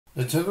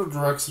Nintendo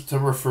Direct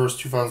September 1st,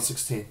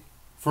 2016.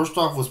 First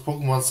off was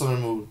Pokemon Sun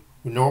and Moon.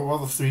 We know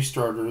about the three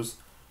starters.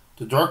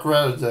 The Dark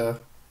Rattata,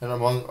 and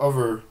among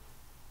other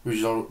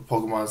regional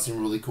Pokemon, seem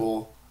really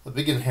cool. A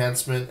big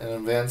enhancement and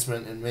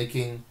advancement in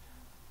making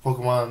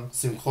Pokemon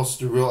seem closer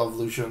to real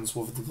evolutions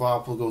with the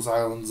Galapagos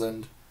Islands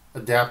and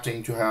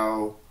adapting to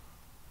how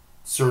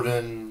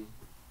certain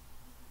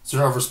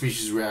certain other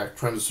species react,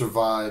 trying to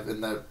survive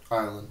in that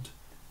island.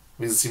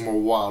 Makes it seem more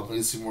wild,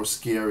 makes it seem more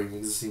scary,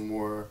 makes it seem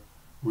more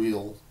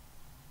real.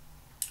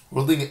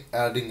 Really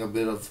adding a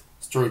bit of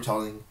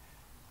storytelling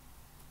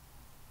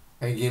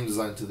and game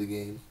design to the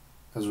game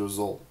as a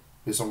result,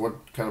 based on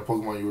what kind of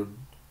Pokemon you would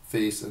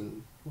face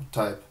and what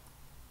type.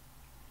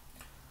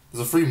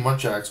 There's a free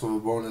Munchax with a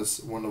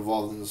bonus when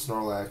evolved into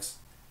Snorlax.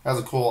 It has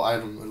a cool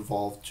item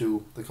involved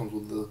too that comes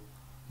with the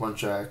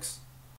Munchax.